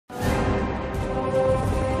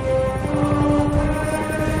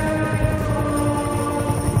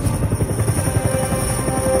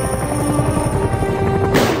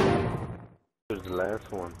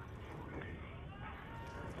one.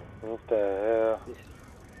 What the hell?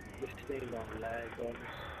 This thing don't lag, brother.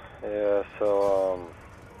 Yeah, so,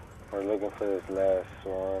 we're looking for this last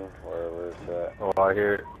one, wherever it's at. Oh, I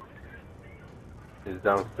hear it. It's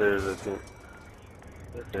downstairs, I think.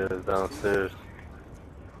 Yeah, it's downstairs.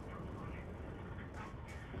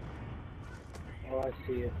 Oh, I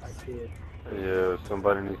see it. I see it. Yeah,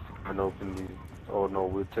 somebody needs to come and open these. Oh no,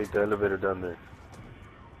 we'll take the elevator down there.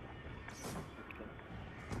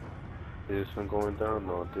 This one going down?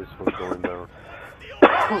 No, this one's going down.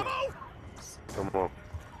 Come on.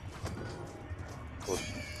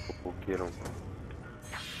 We'll get him.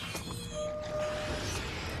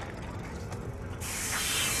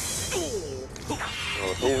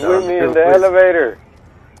 Oh, he's with me in the elevator.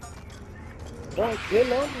 Don't kill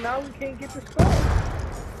him. Now we can't get the stuff.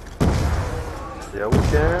 Yeah, we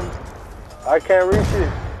can. I can't reach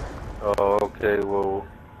it. Oh, okay, well,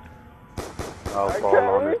 I'll fall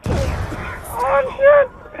on it. Oh,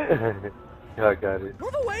 shit! Yeah, I got it.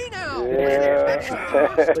 Move away now!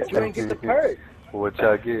 Yeah. But you ain't get the perk. What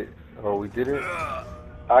y'all get? Oh, we did it?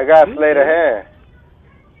 I got sleight of hand.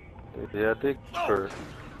 Yeah, I did first.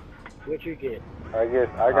 What you get? I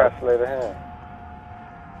got sleight of hand.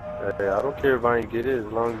 Hey, I don't care if I ain't get it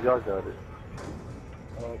as long as y'all got it.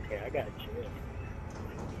 Okay, I got you.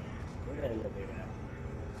 Where the elevator at?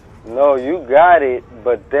 No, you got it,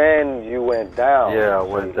 but then you went down. Yeah, I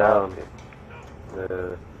went down.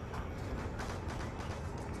 Yeah.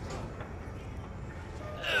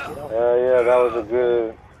 Yeah, that was a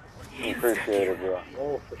good. Appreciate it, bro.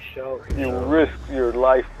 Oh, for sure. You risked your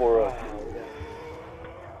life for us.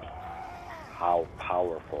 How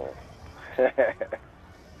powerful.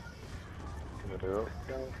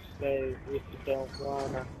 Don't stay if you don't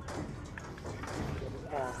wanna.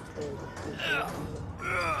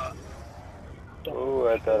 Ooh,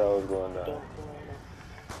 I thought I was going down.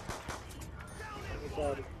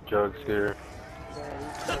 Jugs here.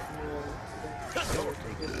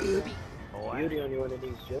 You the only one that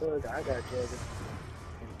needs jugs. I got jugs.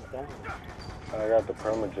 I got the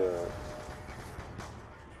perma-jug.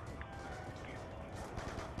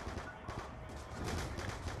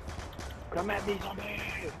 Come at me, zombie!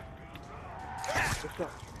 What's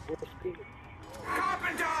up? What's speed?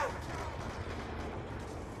 Carpenter!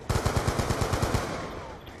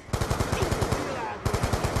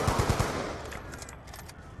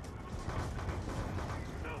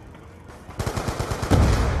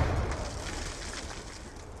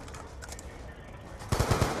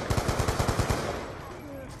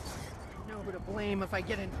 Know who to blame if I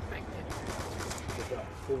get infected. What's up?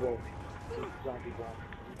 Who won't me? Zombie bomb.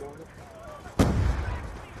 You going?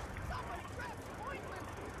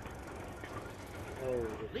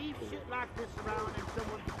 Leave shit like this around and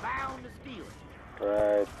someone's bound to steal it.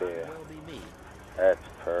 Right there. Will be me. That's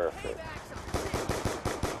perfect.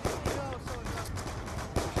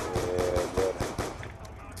 Yeah, buddy.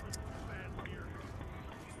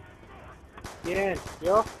 Yeah,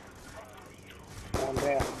 yo. I'm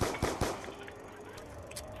there.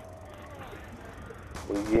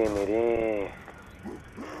 We getting it in.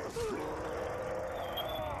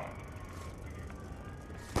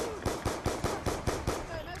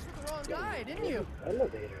 Didn't you?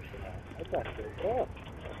 Elevators now. I got to go up.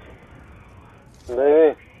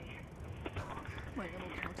 Baby, My little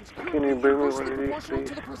count is can you bring me one of these, proportional please?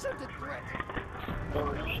 to the presented threat.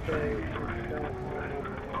 Don't stay.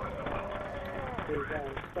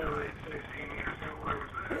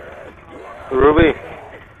 Ruby,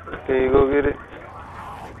 can you go get it?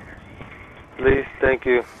 Please, thank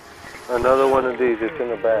you. Another one of these, it's in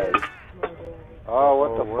the bag. Oh,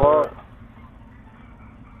 what the fuck?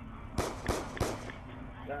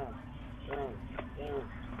 Down.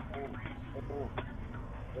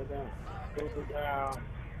 Go down.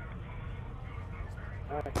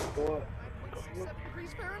 Alright, go up. 7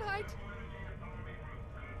 degrees Fahrenheit?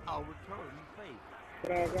 I'll return faith.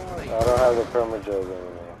 I don't have the perma-jug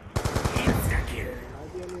anymore.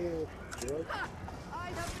 I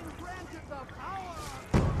have been granted the power!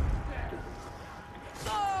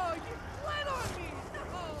 No! You fled on me!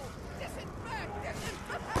 No! Disinfect!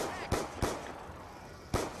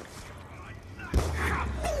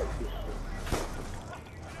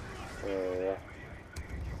 Yeah.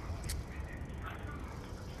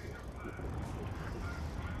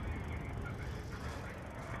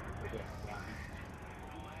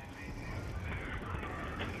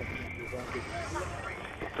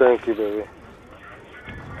 Thank you, baby.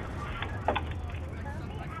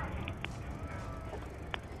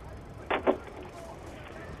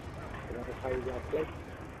 How you gonna play?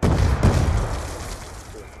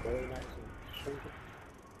 Very nice and simple.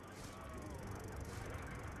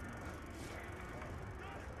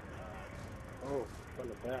 Oh, from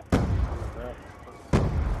the back. From the back.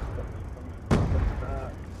 From the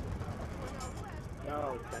back. No,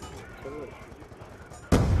 that's too it.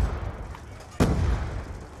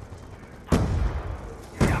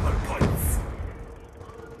 Double points.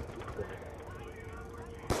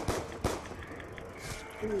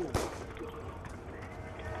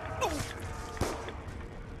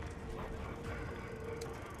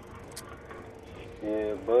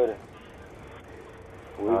 Yeah, buddy.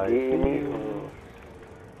 We getting it.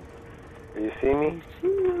 You see me?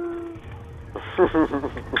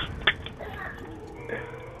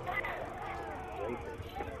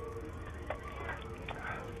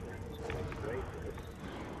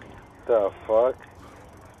 The fuck?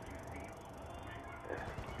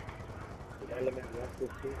 Element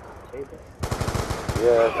 115, say that.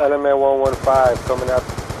 Yeah, it's element 115 coming out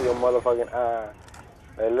to your motherfucking eye.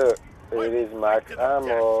 Hey, look. It is max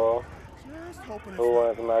ammo. Who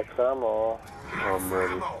wants max ammo? I'm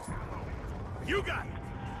ready. You got it.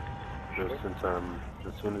 Just in time.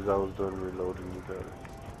 As soon as I was done reloading, you got it.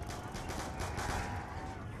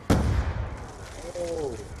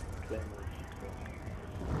 Oh,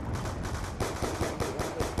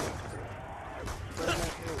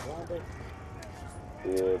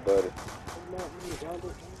 Yeah, buddy.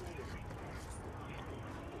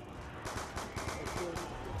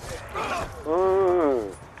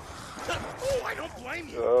 Oh, I don't blame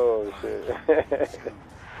you. Oh, shit.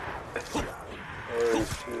 Oh,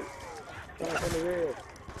 shit.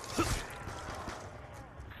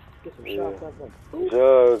 Get some shots off them.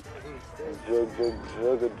 Jug.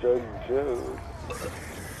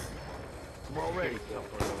 I'm already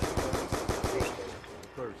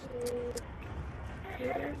first.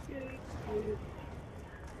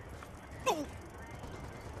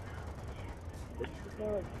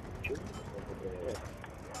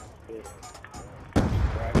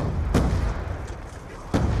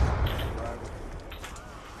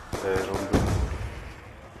 Hey, don't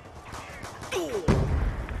do it.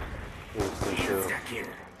 Stay chill.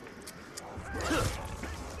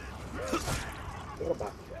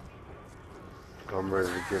 I'm ready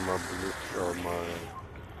to get my bullets or my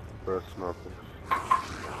burst snorkel.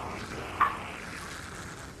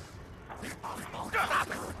 Stop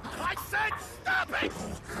it! I said stop it!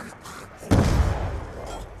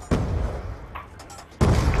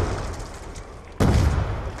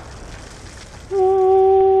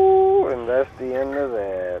 Ooh, and that's the end of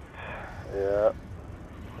that. Yep.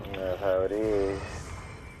 That's how it is.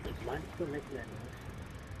 Mine's still making that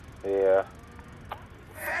noise. Yeah.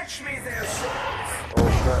 Fetch me their souls! Oh,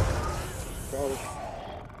 crap.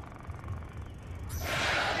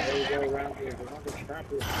 There you go around here. The one that's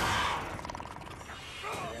trapped is.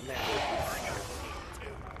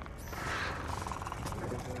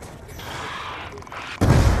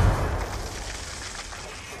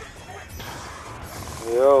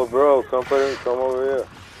 Yo, bro, come over here.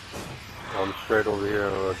 I'm straight over here.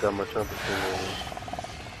 I got my trumpet finger in.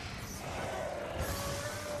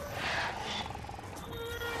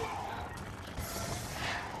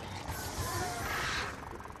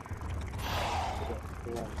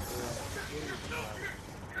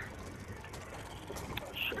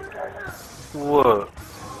 What?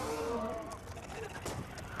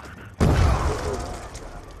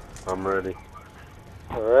 I'm ready.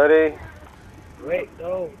 Ready? Wait,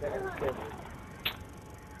 no.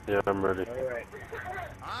 Yeah, I'm ready. Alright.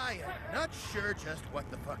 I am not sure just what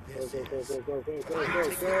the fuck Go, this go, go, is. go, go, go, go, I'm go,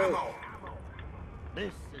 taking go. ammo.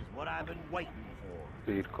 This is what I've been waiting for.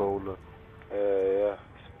 Speed cola. Yeah.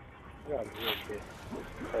 Yeah, real shit.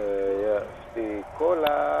 Yeah. Speed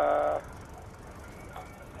cola.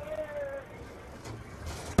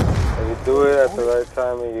 If you do it at the right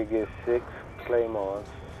time and you get 6 claymores.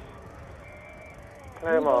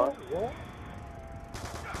 Claymores. What?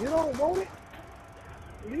 You don't want it?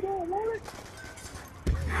 You don't want it?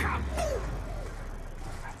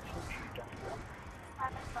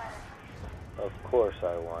 Of course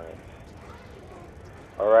I want it.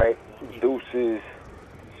 Alright, deuces.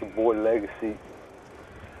 Support Legacy.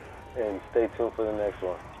 And stay tuned for the next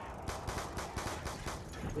one.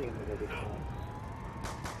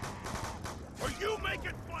 Will you make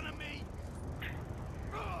it